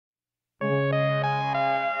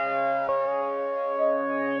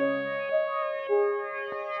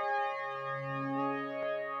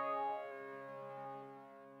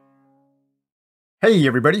Hey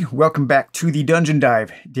everybody, welcome back to the Dungeon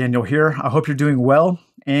Dive. Daniel here. I hope you're doing well,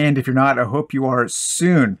 and if you're not, I hope you are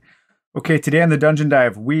soon. Okay, today on the Dungeon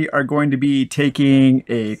Dive, we are going to be taking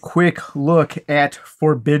a quick look at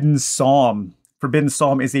Forbidden Psalm. Forbidden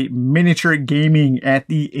Psalm is a miniature gaming at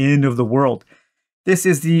the end of the world. This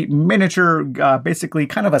is the miniature, basically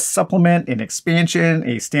kind of a supplement, an expansion,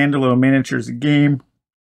 a standalone miniatures game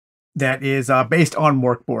that is based on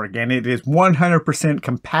Mork Borg, and it is 100%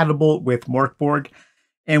 compatible with Mork Borg.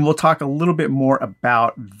 And we'll talk a little bit more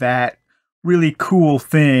about that really cool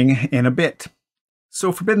thing in a bit.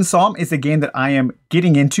 So Forbidden Psalm is a game that I am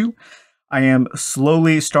getting into. I am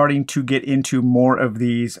slowly starting to get into more of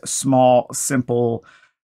these small, simple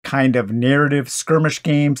kind of narrative skirmish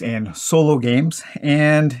games and solo games.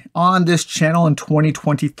 And on this channel in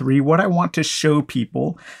 2023, what I want to show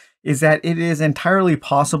people is that it is entirely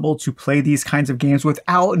possible to play these kinds of games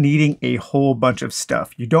without needing a whole bunch of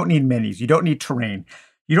stuff. You don't need minis, you don't need terrain,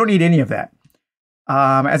 you don't need any of that.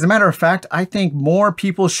 As a matter of fact, I think more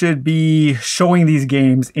people should be showing these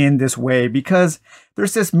games in this way because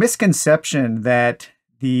there's this misconception that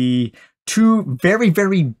the two very,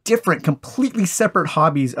 very different, completely separate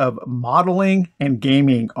hobbies of modeling and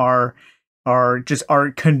gaming are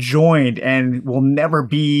conjoined and will never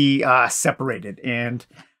be separated. And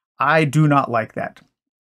I do not like that.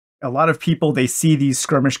 A lot of people, they see these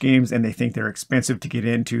skirmish games and they think they're expensive to get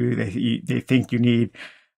into. They think you need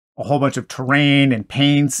a whole bunch of terrain and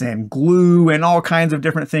paints and glue and all kinds of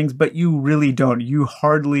different things, but you really don't. You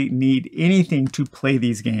hardly need anything to play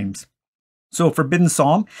these games. So Forbidden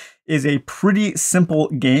Psalm is a pretty simple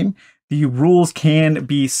game. The rules can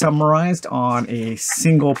be summarized on a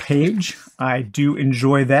single page. I do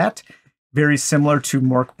enjoy that. Very similar to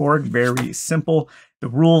Mork Borg, very simple. The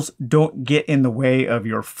rules don't get in the way of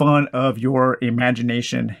your fun, of your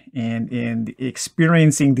imagination, and in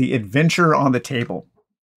experiencing the adventure on the table.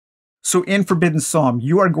 So in Forbidden Psalm,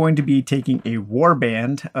 you are going to be taking a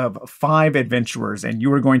warband of 5 adventurers, and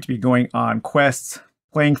you are going to be going on quests,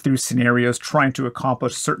 playing through scenarios, trying to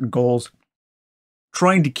accomplish certain goals,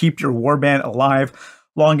 trying to keep your warband alive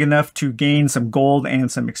long enough to gain some gold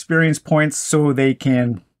and some experience points so they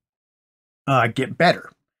can get better.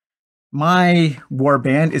 My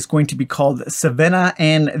warband is going to be called Savenna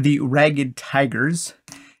and the Ragged Tigers,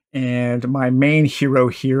 and my main hero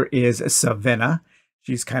here is Savenna.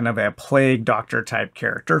 She's kind of a plague doctor type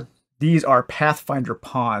character. These are Pathfinder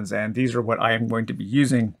pawns, and these are what I am going to be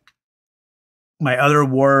using. My other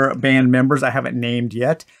warband members I haven't named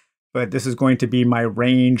yet, but this is going to be my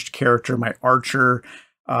ranged character, my archer.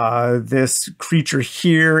 This creature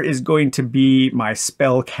here is going to be my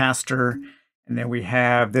spellcaster. And then we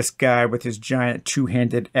have this guy with his giant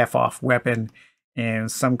two-handed F-off weapon and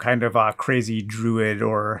some kind of crazy druid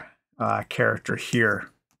or character here.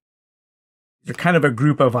 They're kind of a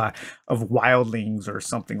group of wildlings or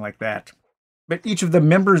something like that. But each of the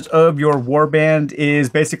members of your warband is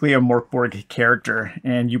basically a Mork Borg character,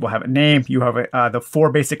 and you will have a name. You have the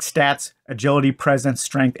 4 basic stats: agility, presence,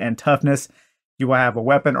 strength, and toughness. You will have a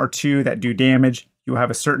weapon or 2 that do damage. You will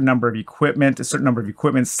have a certain number of equipment,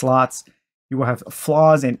 slots. You will have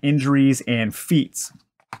flaws and injuries and feats.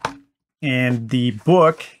 And the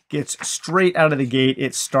book gets straight out of the gate.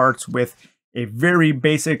 It starts with a very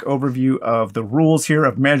basic overview of the rules here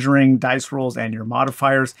of measuring dice rolls and your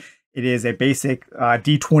modifiers. It is a basic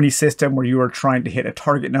D20 system where you are trying to hit a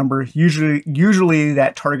target number. Usually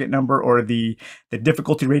that target number or the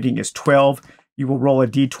difficulty rating is 12. You will roll a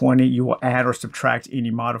D20, you will add or subtract any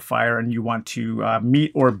modifier, and you want to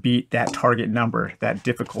meet or beat that target number, that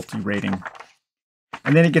difficulty rating.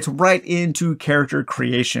 And then it gets right into character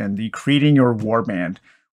creation, the creating your warband.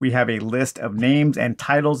 We have a list of names and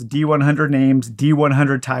titles, D100 names,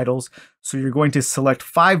 D100 titles. So you're going to select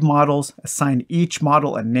 5 models, assign each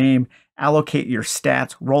model a name, allocate your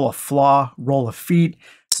stats, roll a flaw, roll a feat,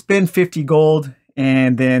 spend 50 gold,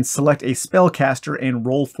 and then select a spellcaster and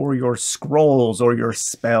roll for your scrolls or your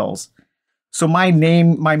spells. So my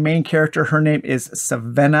main character, her name is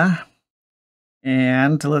Savenna.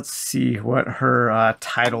 And let's see what her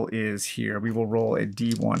title is here. We will roll a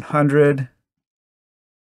D100.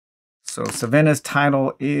 So Savenna's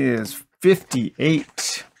title is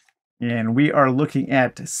 58. And we are looking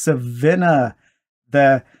at Savenna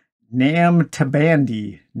the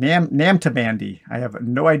Namtabandi. Namtabandi. I have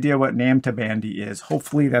no idea what Namtabandi is.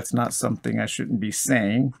 Hopefully that's not something I shouldn't be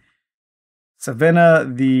saying. Savenna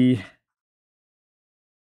the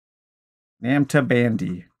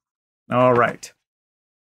Namtabandi. All right.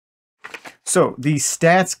 So the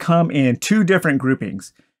stats come in 2 different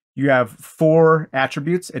groupings. You have 4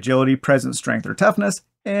 attributes: agility, presence, strength, or toughness.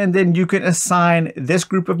 And then you can assign this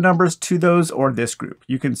group of numbers to those or this group.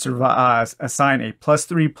 You can assign a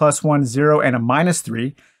 +3, +1, 0, and a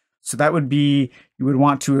 -3. So that would be, you would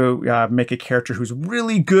want to make a character who's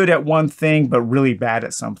really good at one thing, but really bad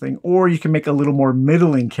at something. Or you can make a little more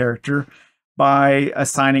middling character by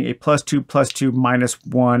assigning a +2, +2,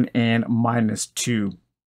 -1, and -2.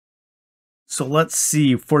 So let's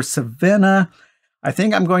see, for Savannah, I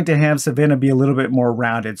think I'm going to have Savannah be a little bit more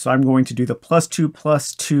rounded. So I'm going to do the +2,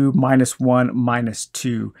 +2, -1,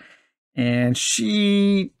 -2. And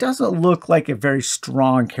she doesn't look like a very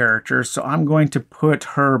strong character. So I'm going to put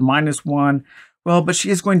her -1. Well, but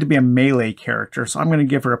she is going to be a melee character. So I'm going to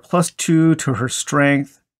give her a +2 to her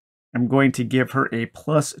strength. I'm going to give her a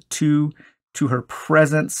 +2 to her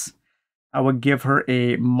presence. I would give her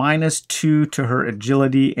a -2 to her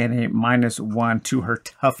agility and a -1 to her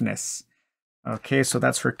toughness. Okay, so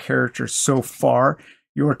that's her character so far.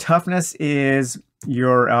 Your toughness is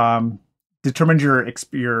your determines your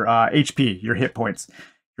HP, your hit points,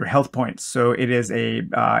 your health points. So it is a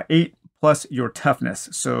 8 plus your toughness.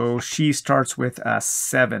 So she starts with a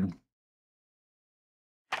 7.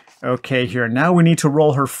 Okay, here now we need to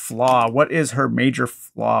roll her flaw. What is her major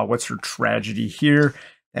flaw? What's her tragedy here?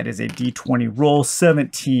 That is a D20 roll,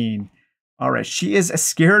 17. All right, she is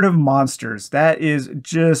scared of monsters. That is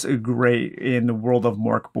just great in the world of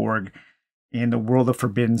Mork Borg, in the world of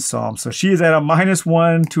Forbidden Psalm. So she is at a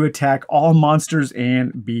 -1 to attack all monsters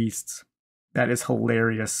and beasts. That is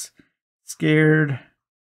hilarious. Scared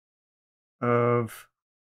of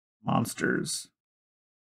monsters.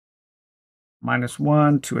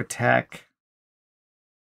 -1 to attack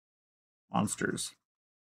monsters.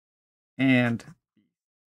 And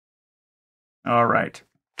all right.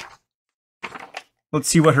 Let's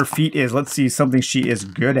see what her feat is. Let's see something she is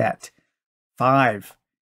good at. 5.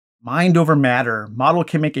 Mind over matter. Model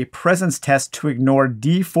can make a presence test to ignore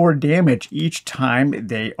D4 damage each time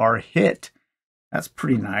they are hit. That's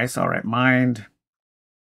pretty nice. All right, mind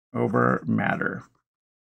over matter.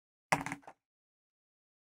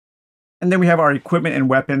 And then we have our equipment and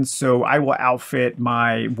weapons. So I will outfit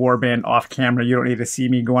my warband off camera. You don't need to see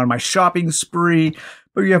me go on my shopping spree.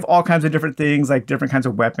 But you have all kinds of different things, like different kinds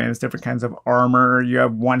of weapons, different kinds of armor. You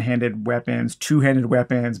have one-handed weapons, two-handed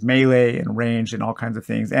weapons, melee and ranged, and all kinds of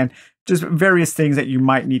things. And just various things that you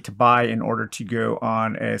might need to buy in order to go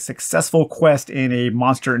on a successful quest in a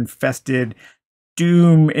monster-infested,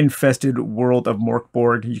 doom-infested world of Mork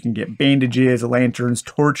Borg. You can get bandages, lanterns,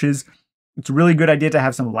 torches. It's a really good idea to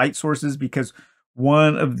have some light sources because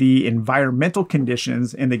one of the environmental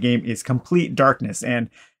conditions in the game is complete darkness. And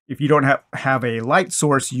if you don't have a light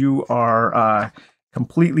source, you are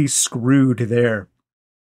completely screwed there.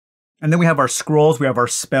 And then we have our scrolls, we have our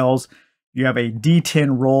spells. You have a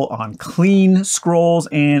D10 roll on clean scrolls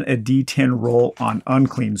and a D10 roll on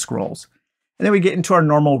unclean scrolls. And then we get into our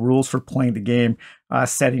normal rules for playing the game.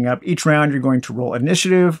 Setting up each round, you're going to roll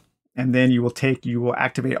initiative, and then you will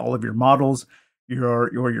activate all of your models, your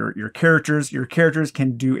characters. Your characters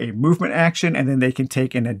can do a movement action, and then they can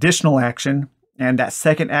take an additional action. And that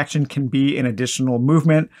second action can be an additional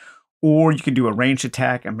movement, or you can do a ranged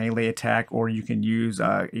attack, a melee attack, or you can use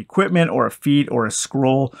equipment or a feat or a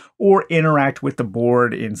scroll, or interact with the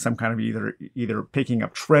board in some kind of either picking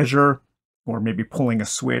up treasure or maybe pulling a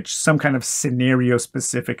switch, some kind of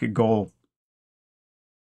scenario-specific goal.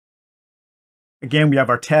 Again, we have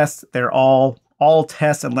our tests. They're all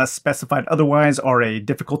tests, unless specified otherwise, are a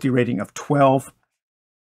difficulty rating of 12.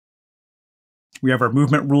 We have our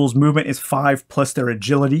movement rules. Movement is 5 plus their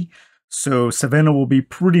agility. So Savannah will be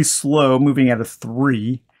pretty slow, moving at a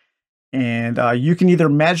 3. And you can either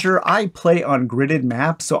measure. I play on gridded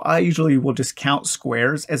maps, so I usually will just count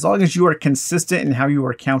squares. As long as you are consistent in how you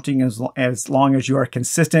are counting, as long as you are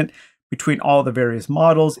consistent between all the various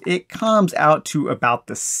models, it comes out to about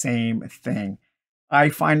the same thing. I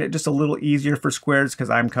find it just a little easier for squares because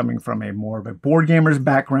I'm coming from a more of a board gamer's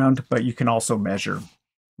background, but you can also measure.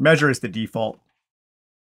 Measure is the default.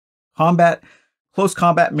 Combat, close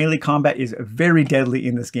combat, melee combat is very deadly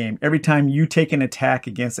in this game. Every time you take an attack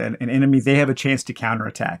against an enemy, they have a chance to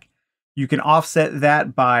counterattack. You can offset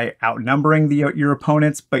that by outnumbering your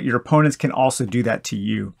opponents, but your opponents can also do that to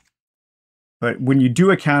you. But when you do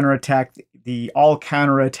a counterattack, all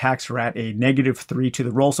counterattacks are at a -3 to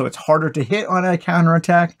the roll, so it's harder to hit on a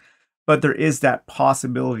counterattack, but there is that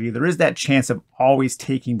possibility, there is that chance of always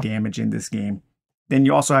taking damage in this game. Then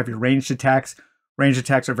you also have your ranged attacks. Ranged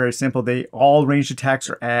attacks are very simple. All ranged attacks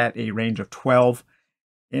are at a range of 12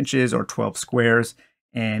 inches or 12 squares.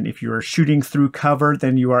 And if you are shooting through cover,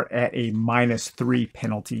 then you are at a -3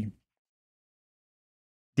 penalty.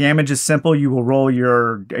 Damage is simple. You will roll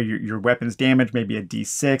your weapon's damage, maybe a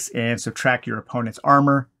d6, and subtract your opponent's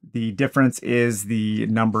armor. The difference is the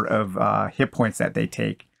number of hit points that they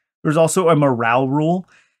take. There's also a morale rule.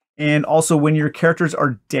 And also, when your characters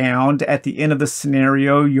are downed at the end of the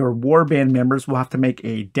scenario, your warband members will have to make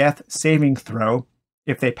a death saving throw.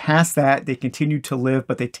 If they pass that, they continue to live,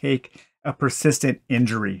 but they take a persistent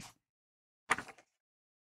injury.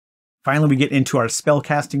 Finally, we get into our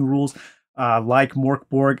spellcasting rules. Like Mork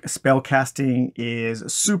Borg, spellcasting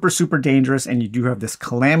is super dangerous, and you do have this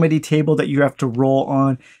calamity table that you have to roll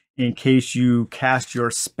on in case you cast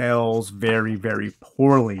your spells very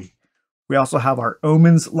poorly. We also have our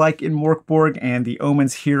omens like in Mork Borg, and the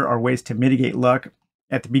omens here are ways to mitigate luck.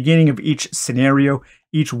 At the beginning of each scenario,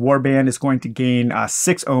 each warband is going to gain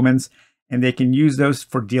 6 omens, and they can use those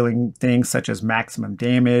for dealing things such as maximum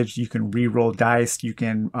damage. You can re-roll dice. You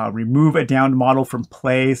can remove a downed model from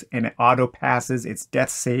plays, and it auto passes its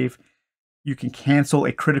death save. You can cancel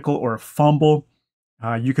a critical or a fumble.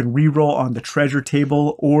 You can re-roll on the treasure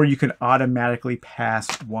table, or you can automatically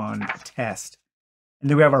pass one test. And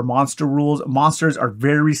then we have our monster rules. Monsters are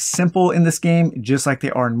very simple in this game, just like they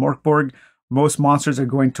are in Mork Borg. Most monsters are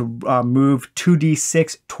going to move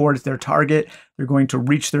 2d6 towards their target. They're going to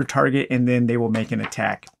reach their target, and then they will make an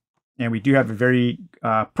attack. And we do have a very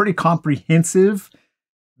pretty comprehensive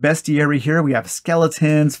bestiary here. We have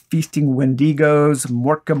skeletons, feasting wendigos,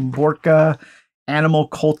 Morka, animal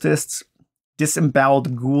cultists,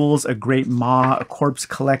 disemboweled ghouls, a great maw, a corpse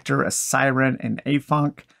collector, a siren, an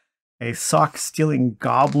aphonk, a sock-stealing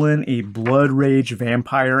goblin, a blood rage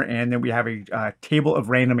vampire, and then we have a table of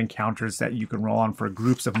random encounters that you can roll on for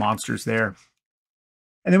groups of monsters there.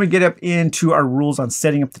 And then we get up into our rules on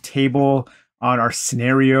setting up the table, on our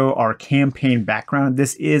scenario, our campaign background.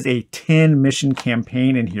 This is a 10-mission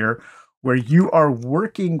campaign in here where you are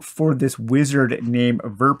working for this wizard named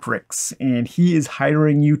Verprix, and he is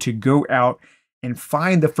hiring you to go out and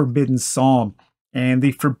find the Forbidden Psalm. And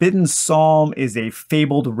the Forbidden Psalm is a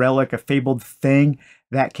fabled relic, a fabled thing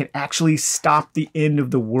that can actually stop the end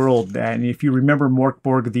of the world. And if you remember Mork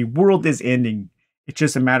Borg, the world is ending. It's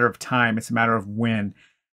just a matter of time. It's a matter of when.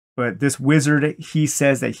 But this wizard, he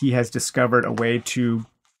says that he has discovered a way to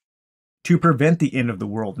prevent the end of the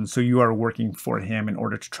world. And so you are working for him in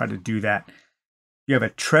order to try to do that. You have a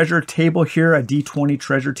treasure table here, a d20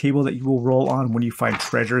 treasure table that you will roll on when you find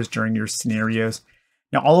treasures during your scenarios.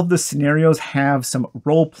 Now, all of the scenarios have some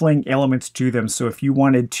role-playing elements to them. So if you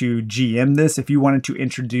wanted to GM this, if you wanted to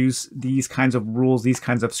introduce these kinds of rules, these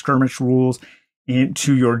kinds of skirmish rules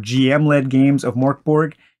into your GM-led games of Mork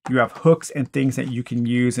Borg, you have hooks and things that you can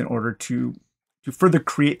use in order to further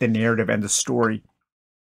create the narrative and the story.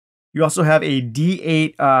 You also have a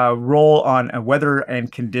D8 roll on weather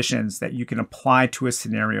and conditions that you can apply to a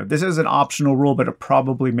scenario. This is an optional rule, but it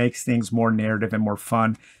probably makes things more narrative and more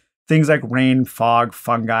fun. Things like rain, fog,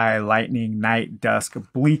 fungi, lightning, night, dusk,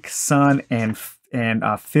 bleak sun, and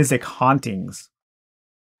physic hauntings.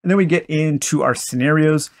 And then we get into our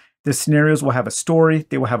scenarios. The scenarios will have a story,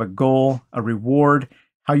 they will have a goal, a reward,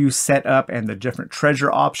 how you set up and the different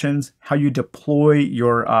treasure options, how you deploy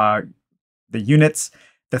your the units,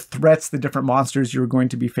 the threats, the different monsters you're going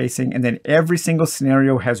to be facing, and then every single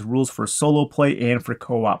scenario has rules for solo play and for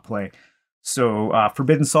co-op play. So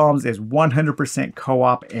Forbidden Psalms is 100%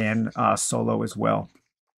 co-op and solo as well.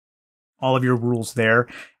 All of your rules there.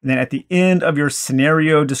 And then at the end of your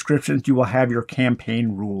scenario descriptions, you will have your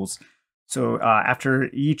campaign rules. So after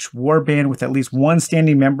each warband with at least one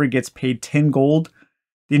standing member gets paid 10 gold,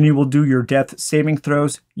 then you will do your death saving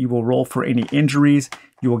throws. You will roll for any injuries.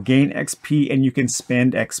 You will gain XP, and you can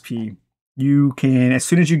spend XP. You can, as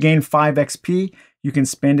soon as you gain 5 XP, you can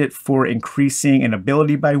spend it for increasing an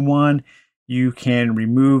ability by 1. You can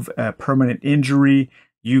remove a permanent injury.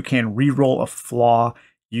 You can re-roll a flaw.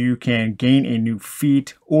 You can gain a new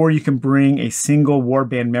feat, or you can bring a single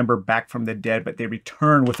warband member back from the dead, but they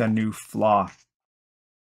return with a new flaw.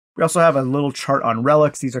 We also have a little chart on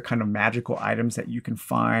relics. These are kind of magical items that you can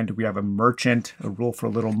find. We have a merchant, a rule for a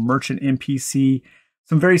little merchant NPC.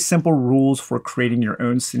 Some very simple rules for creating your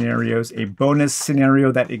own scenarios. A bonus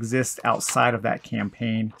scenario that exists outside of that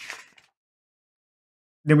campaign.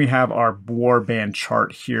 Then we have our warband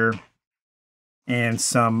chart here. And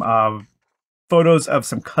some photos of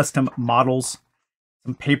some custom models.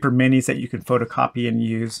 Some paper minis that you can photocopy and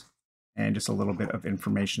use. And just a little bit of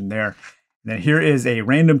information there. And then here is a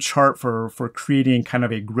random chart for creating kind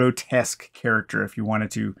of a grotesque character if you wanted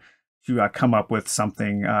to come up with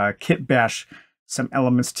something, kit bash some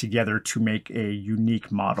elements together to make a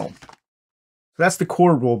unique model. So that's the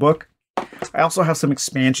core rulebook. I also have some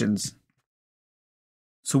expansions.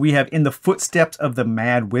 So we have In the Footsteps of the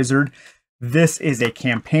Mad Wizard. This is a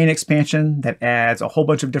campaign expansion that adds a whole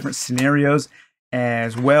bunch of different scenarios,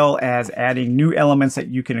 as well as adding new elements that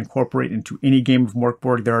you can incorporate into any game of Mork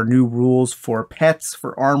Borg. There are new rules for pets,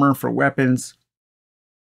 for armor, for weapons,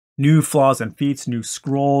 new flaws and feats, new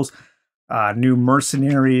scrolls, new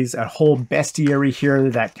mercenaries, a whole bestiary here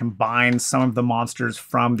that combines some of the monsters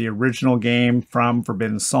from the original game, from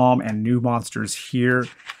Forbidden Psalm, and new monsters here.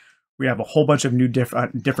 We have a whole bunch of new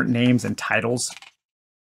different names and titles.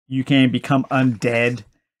 You can become undead,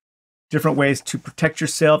 different ways to protect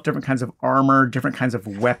yourself, different kinds of armor, different kinds of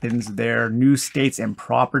weapons there, new states and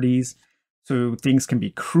properties. So things can be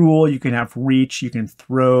cruel, you can have reach, you can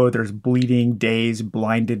throw, there's bleeding, dazed,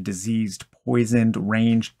 blinded, diseased, poisoned,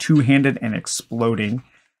 ranged, two-handed, and exploding.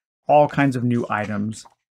 All kinds of new items,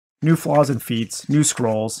 new flaws and feats, new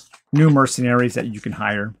scrolls, new mercenaries that you can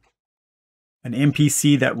hire. An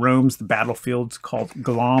NPC that roams the battlefields called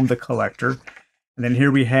Glom the Collector. And then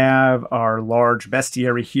here we have our large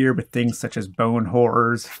bestiary here with things such as bone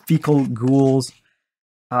horrors, fecal ghouls,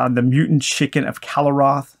 the mutant chicken of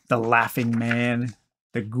Calaroth, the laughing man,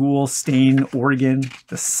 the ghoul stain organ,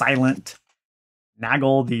 the silent,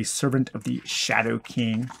 Nagel, the servant of the Shadow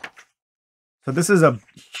King. So this is a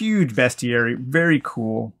huge bestiary, very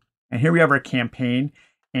cool. And here we have our campaign.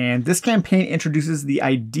 And this campaign introduces the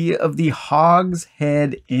idea of the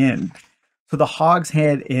Hogshead Inn. So the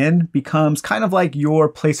Hogshead Inn becomes kind of like your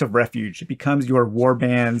place of refuge. It becomes your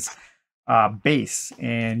warband's base,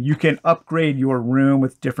 and you can upgrade your room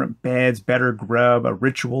with different beds, better grub, a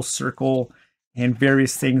ritual circle, and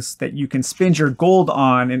various things that you can spend your gold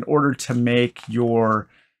on in order to make your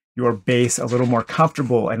base a little more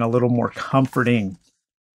comfortable and a little more comforting.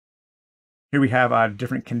 Here we have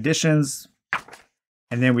different conditions.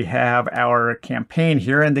 And then we have our campaign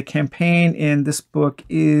here, and the campaign in this book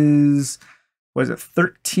is, was it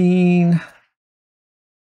 13,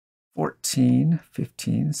 14,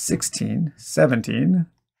 15, 16, 17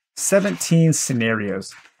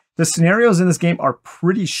 scenarios. The scenarios in this game are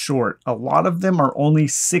pretty short. A lot of them are only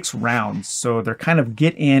 6 rounds, so they're kind of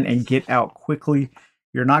get in and get out quickly.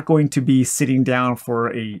 You're not going to be sitting down for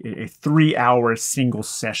a 3-hour single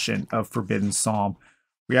session of Forbidden Psalm.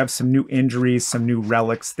 We have some new injuries, some new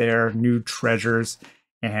relics there, new treasures,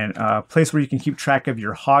 and a place where you can keep track of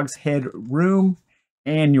your Hogshead room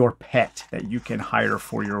and your pet that you can hire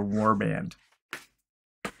for your warband.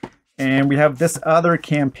 And we have this other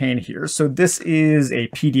campaign here. So this is a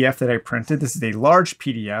PDF that I printed. This is a large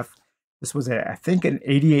PDF. This was, I think, an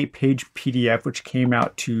 88-page PDF, which came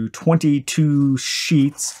out to 22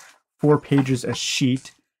 sheets, 4 pages a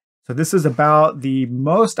sheet. So this is about the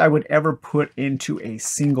most I would ever put into a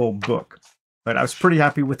single book. But I was pretty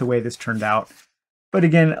happy with the way this turned out. But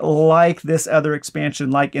again, like this other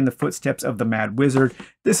expansion, like In the Footsteps of the Mad Wizard,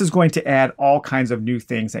 this is going to add all kinds of new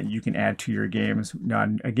things that you can add to your games.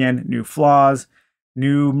 Again, new flaws,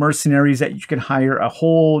 new mercenaries that you can hire, a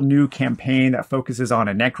whole new campaign that focuses on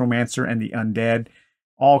a necromancer and the undead,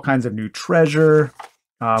 all kinds of new treasure.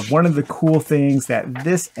 One of the cool things that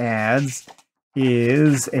this adds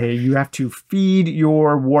is you have to feed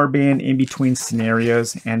your warband in between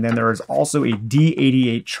scenarios, and then there is also a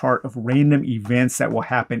D88 chart of random events that will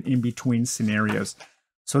happen in between scenarios.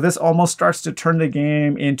 So this almost starts to turn the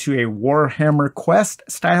game into a Warhammer Quest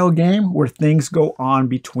style game where things go on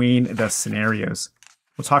between the scenarios.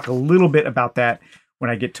 We'll talk a little bit about that when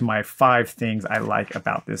I get to my 5 things I like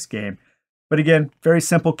about this game. But again, very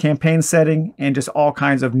simple campaign setting and just all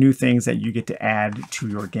kinds of new things that you get to add to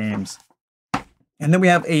your games. And then we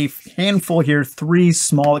have a handful here, 3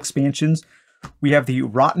 small expansions. We have the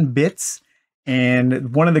Rotten Bits,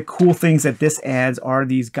 and one of the cool things that this adds are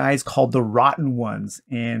these guys called the Rotten Ones.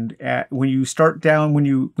 And when you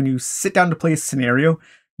sit down to play a scenario,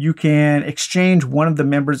 you can exchange one of the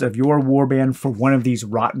members of your warband for one of these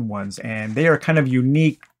Rotten Ones, and they are kind of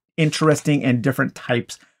unique, interesting, and different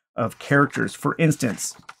types of characters. For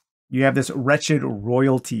instance, you have this Wretched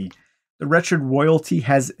Royalty. The Wretched Royalty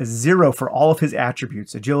has 0 for all of his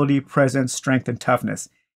attributes: agility, presence, strength, and toughness.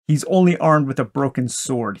 He's only armed with a broken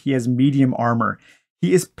sword. He has medium armor.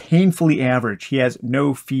 He is painfully average. He has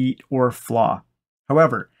no feat or flaw.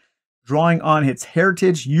 However, drawing on its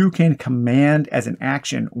heritage, you can command as an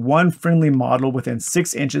action one friendly model within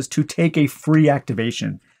 6 inches to take a free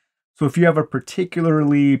activation. So if you have a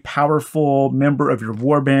particularly powerful member of your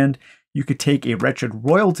warband, you could take a Wretched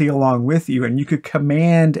Royalty along with you, and you could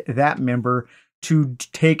command that member to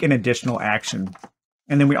take an additional action.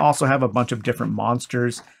 And then we also have a bunch of different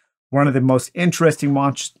monsters. One of the most interesting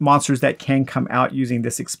monsters that can come out using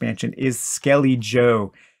this expansion is Skelly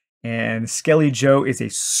Joe. And Skelly Joe is a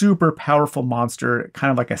super powerful monster,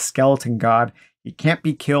 kind of like a skeleton god. He can't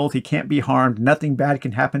be killed, he can't be harmed, nothing bad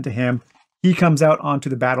can happen to him. He comes out onto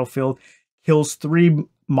the battlefield, kills 3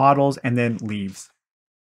 models, and then leaves.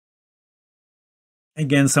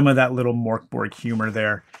 Again, some of that little Mork Borg humor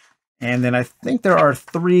there. And then I think there are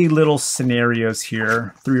 3 little scenarios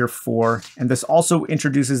here, 3 or 4. And this also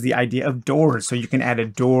introduces the idea of doors. So you can add a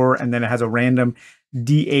door, and then it has a random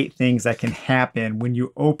D8 things that can happen when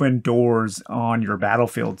you open doors on your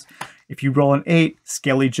battlefields. If you roll an 8,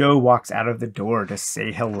 Skelly Joe walks out of the door to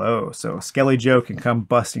say hello. So Skelly Joe can come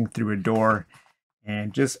busting through a door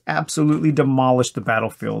and just absolutely demolish the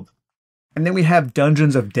battlefield. And then we have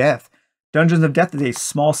Dungeons of Death. Dungeons of Death is a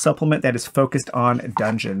small supplement that is focused on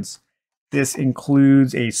dungeons. This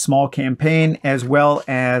includes a small campaign as well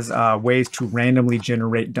as ways to randomly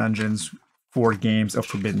generate dungeons for games of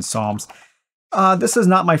Forbidden Psalms. This is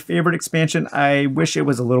not my favorite expansion. I wish it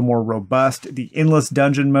was a little more robust. The Endless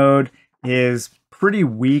Dungeon mode is pretty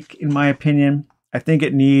weak in my opinion. I think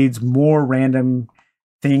it needs more random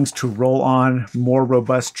things to roll on, more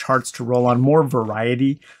robust charts to roll on, more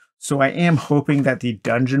variety. So I am hoping that the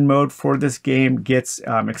dungeon mode for this game gets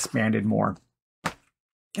expanded more.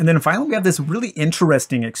 And then finally, we have this really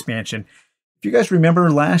interesting expansion. If you guys remember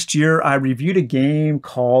last year, I reviewed a game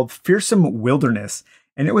called Fearsome Wilderness,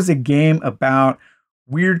 and it was a game about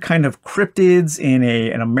weird kind of cryptids in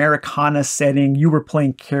an Americana setting. You were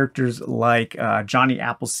playing characters like Johnny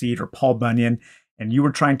Appleseed or Paul Bunyan, and you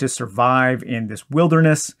were trying to survive in this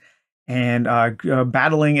wilderness and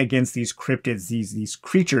battling against these cryptids,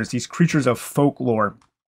 these creatures of folklore.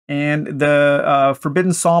 And the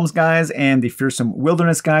Forbidden Psalms guys and the Fearsome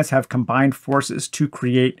Wilderness guys have combined forces to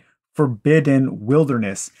create Forbidden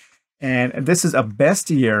Wilderness. And this is a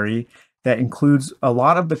bestiary that includes a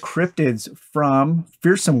lot of the cryptids from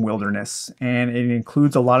Fearsome Wilderness. And it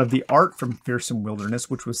includes a lot of the art from Fearsome Wilderness,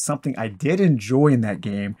 which was something I did enjoy in that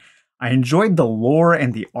game. I enjoyed the lore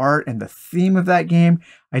and the art and the theme of that game.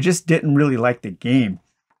 I just didn't really like the game.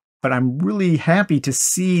 But I'm really happy to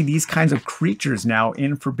see these kinds of creatures now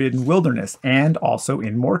in Forbidden Wilderness and also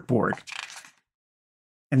in Mork Borg.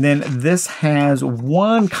 And then this has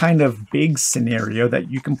one kind of big scenario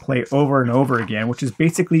that you can play over and over again, which is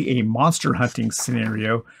basically a monster hunting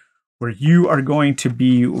scenario where you are going to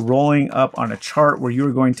be rolling up on a chart where you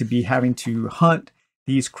are going to be having to hunt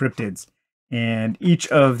these cryptids. And each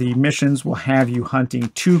of the missions will have you hunting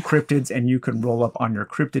 2 cryptids, and you can roll up on your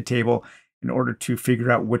cryptid table in order to figure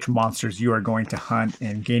out which monsters you are going to hunt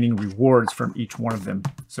and gaining rewards from each one of them.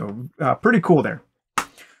 So pretty cool there.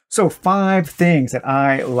 So 5 things that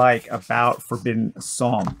I like about Forbidden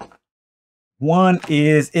Psalm. One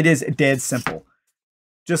is it is dead simple.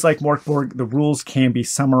 Just like Mork Borg, the rules can be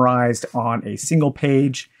summarized on a single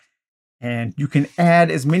page, and you can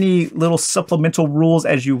add as many little supplemental rules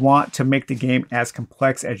as you want to make the game as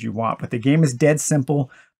complex as you want. But the game is dead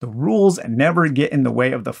simple. The rules never get in the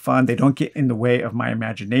way of the fun. They don't get in the way of my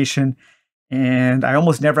imagination. And I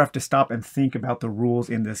almost never have to stop and think about the rules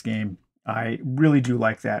in this game. I really do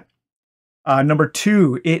like that. Number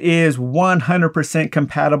 2, it is 100%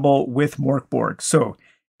 compatible with Mork Borg. So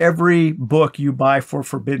every book you buy for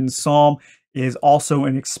Forbidden Psalm is also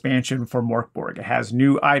an expansion for Mork Borg. It has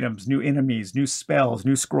new items, new enemies, new spells,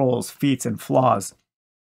 new scrolls, feats, and flaws.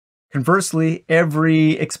 Conversely,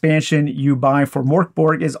 every expansion you buy for Mork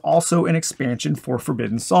Borg is also an expansion for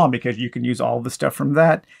Forbidden Psalm because you can use all the stuff from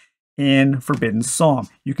that in Forbidden Psalm.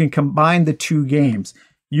 You can combine the 2 games.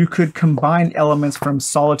 You could combine elements from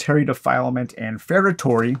Solitary Defilement and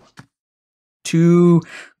Feretory to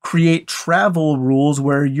create travel rules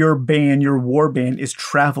where your band, your war band, is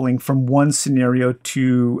traveling from one scenario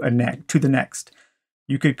to the next.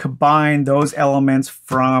 You could combine those elements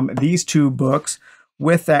from these 2 books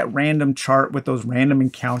with that random chart, with those random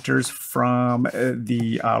encounters from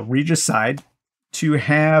the Regicide to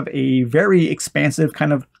have a very expansive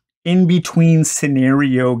kind of in-between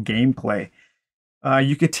scenario gameplay.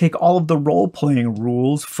 You could take all of the role-playing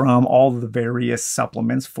rules from all of the various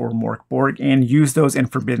supplements for Mork Borg and use those in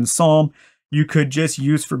Forbidden Psalm. You could just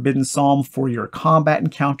use Forbidden Psalm for your combat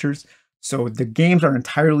encounters. So the games are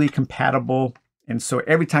entirely compatible. And so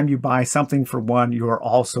every time you buy something for one, you are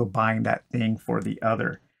also buying that thing for the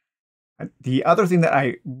other. The other thing that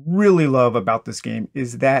I really love about this game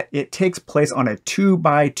is that it takes place on a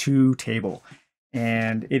 2x2 table.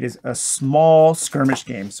 And it is a small skirmish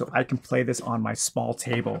game, so I can play this on my small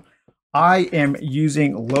table. I am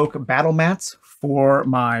using Loke battle mats for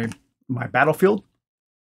my battlefield.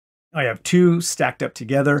 I have 2 stacked up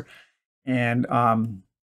together, and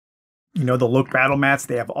you know, the Loke battle mats,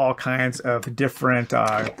 they have all kinds of different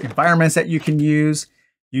environments that you can use.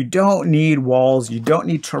 You don't need walls. You don't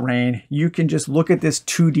need terrain. You can just look at this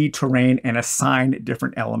 2D terrain and assign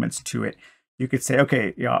different elements to it. You could say,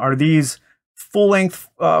 okay, are these full-length,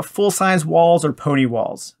 full-size walls or pony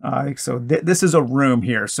walls? So this is a room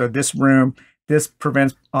here. So this room, this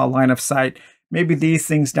prevents line of sight. Maybe these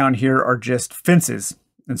things down here are just fences.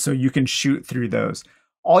 And so you can shoot through those.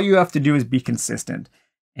 All you have to do is be consistent.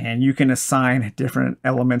 And you can assign different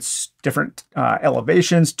elements, different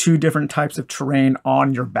elevations to different types of terrain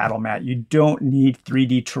on your battle mat. You don't need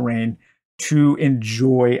 3D terrain to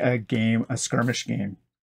enjoy a game, a skirmish game.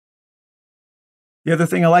 The other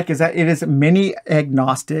thing I like is that it is mini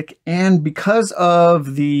agnostic, and because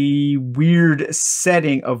of the weird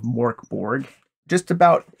setting of Mork Borg, just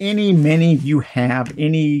about any mini you have,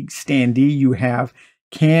 any standee you have,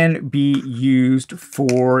 can be used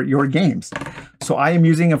for your games. So I am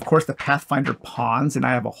using, of course, the Pathfinder pawns, and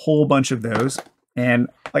I have a whole bunch of those. And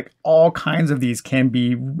like all kinds of these can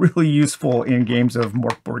be really useful in games of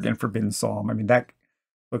Mork Borg and Forbidden Psalm. I mean, that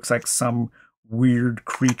looks like some weird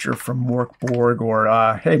creature from Mork Borg, or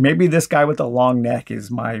hey, maybe this guy with the long neck is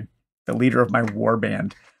the leader of my war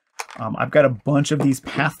band. I've got a bunch of these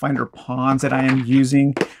Pathfinder pawns that I am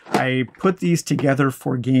using. I put these together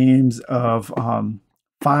for games of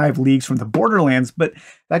 5 Leagues from the Borderlands, but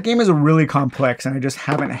that game is really complex, and I just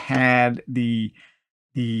haven't had the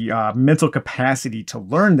mental capacity to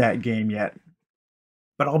learn that game yet.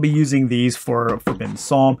 But I'll be using these for Forbidden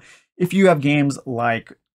Psalm. If you have games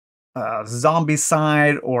like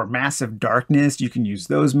Zombicide or Massive Darkness, you can use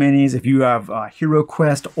those minis. If you have Hero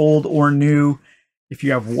Quest, old or new, if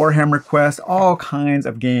you have Warhammer Quest, all kinds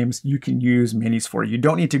of games you can use minis for. You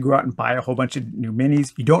don't need to go out and buy a whole bunch of new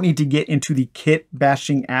minis. You don't need to get into the kit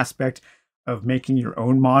bashing aspect of making your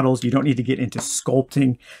own models. You don't need to get into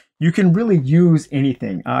sculpting. You can really use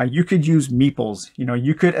anything. You could use meeples. You know,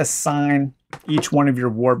 you could assign each one of your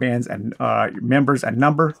warbands and members a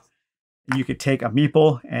number. You could take a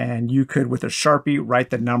meeple and you could, with a Sharpie,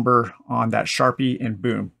 write the number on that Sharpie, and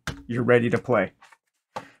boom, you're ready to play.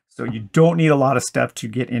 So you don't need a lot of stuff to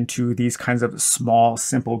get into these kinds of small,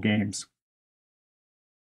 simple games.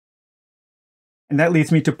 And that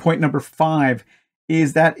leads me to point number 5,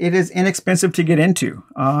 is that it is inexpensive to get into.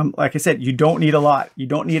 Like I said, you don't need a lot. You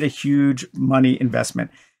don't need a huge money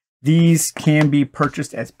investment. These can be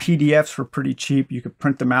purchased as PDFs for pretty cheap. You could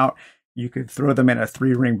print them out. You could throw them in a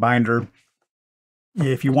 3-ring binder.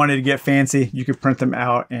 If you wanted to get fancy, you could print them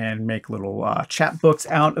out and make little chapbooks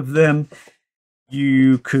out of them.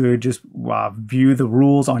 You could just view the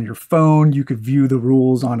rules on your phone. You could view the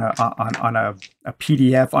rules on a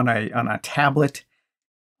PDF on a tablet.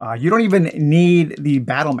 You don't even need the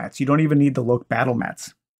battle mats. You don't even need the Loke battle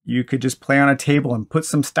mats. You could just play on a table and put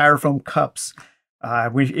some styrofoam cups.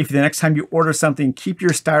 If the next time you order something, keep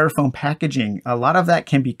your styrofoam packaging. A lot of that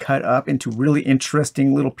can be cut up into really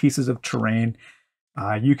interesting little pieces of terrain.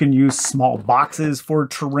 You can use small boxes for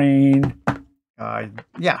terrain.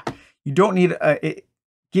 Yeah. You don't need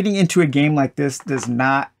getting into a game like this does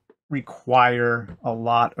not require a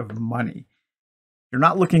lot of money. You're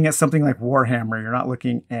not looking at something like Warhammer. You're not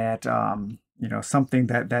looking at something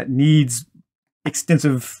that needs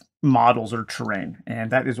extensive models or terrain, and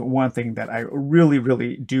that is one thing that I really,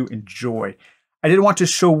 really do enjoy. I did want to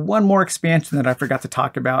show one more expansion that I forgot to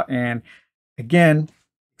talk about, and again,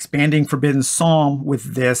 expanding Forbidden Psalm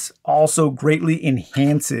with this also greatly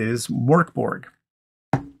enhances Mork Borg.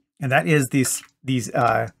 And that is these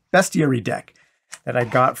bestiary deck that I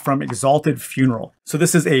got from Exalted Funeral. So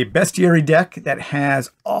this is a bestiary deck that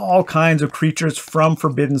has all kinds of creatures from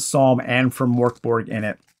Forbidden Psalm and from Mork Borg in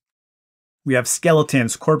it. We have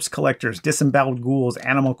skeletons, corpse collectors, disemboweled ghouls,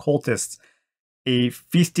 animal cultists, a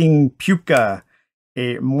feasting puka,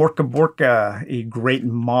 a morka, a great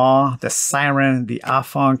maw, the siren, the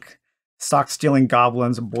afunk, stock-stealing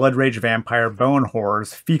goblins, blood rage vampire, bone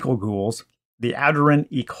horrors, fecal ghouls, the Adoran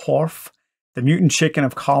Ekhorf, the mutant chicken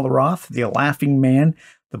of Kalaroth, the laughing man,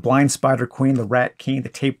 the blind spider queen, the rat king, the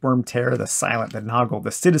tapeworm terror, the silent, the noggle,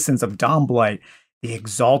 the citizens of Dawnblight, the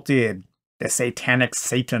exalted, the satanic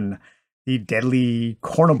Satan, the deadly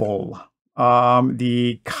Cornable,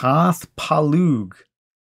 the Kath Palug.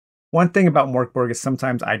 One thing about Mork Borg is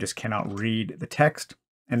sometimes I just cannot read the text,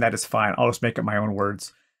 and that is fine. I'll just make up my own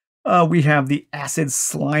words. We have the Acid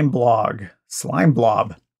Slime Blob,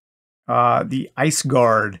 the Ice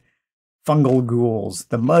Guard, Fungal Ghouls,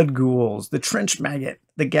 the Mud Ghouls, the Trench Maggot,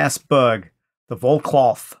 the Gas Bug, the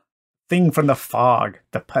Volcloth, Thing from the Fog,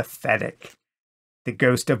 the Pathetic, the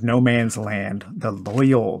Ghost of No Man's Land, the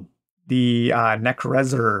Loyal, the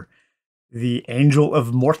Necrezer, the Angel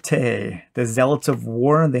of Morte, the Zealots of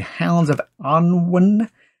War, the Hounds of Anwen,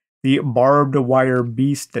 the barbed wire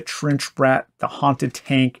beast, the trench rat, the haunted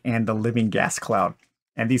tank, and the living gas cloud.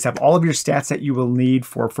 And these have all of your stats that you will need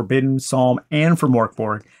for Forbidden Psalm and for Mork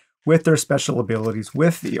Borg, with their special abilities,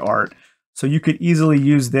 with the art. So you could easily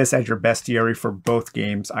use this as your bestiary for both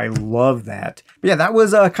games. I love that. But yeah, that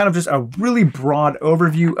was kind of just a really broad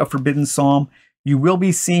overview of Forbidden Psalm. You will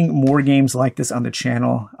be seeing more games like this on the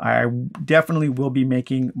channel. I definitely will be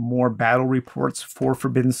making more battle reports for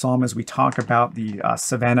Forbidden Psalm as we talk about the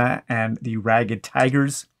Savannah and the Ragged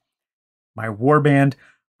Tigers, my warband.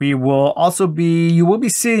 You will be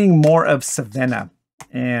seeing more of Savannah,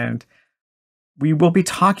 and we will be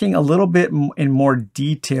talking a little bit in more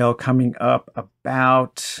detail coming up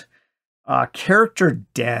about character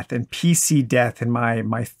death and PC death, and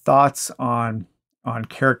my thoughts on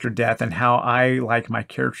character death and how I like my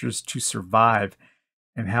characters to survive,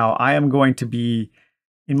 and how I am going to be,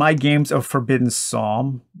 in my games of Forbidden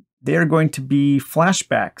Psalm, they're going to be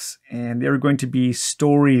flashbacks, and they're going to be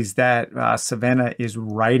stories that Savannah is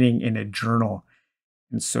writing in a journal.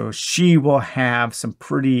 And so she will have some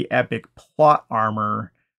pretty epic plot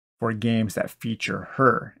armor for games that feature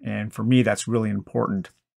her. And for me, that's really important.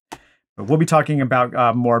 But we'll be talking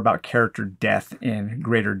about more about character death in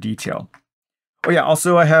greater detail. Oh yeah,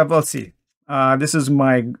 also I have, let's see. This is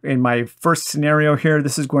in my first scenario here,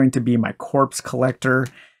 this is going to be my corpse collector.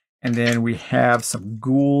 And then we have some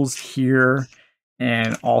ghouls here.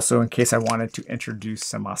 And also in case I wanted to introduce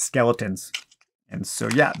some skeletons. And so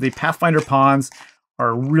yeah, the Pathfinder pawns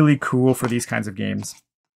are really cool for these kinds of games.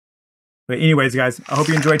 But anyways, guys, I hope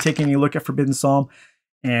you enjoyed taking a look at Forbidden Psalm.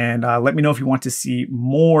 And let me know if you want to see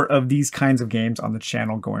more of these kinds of games on the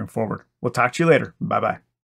channel going forward. We'll talk to you later. Bye-bye.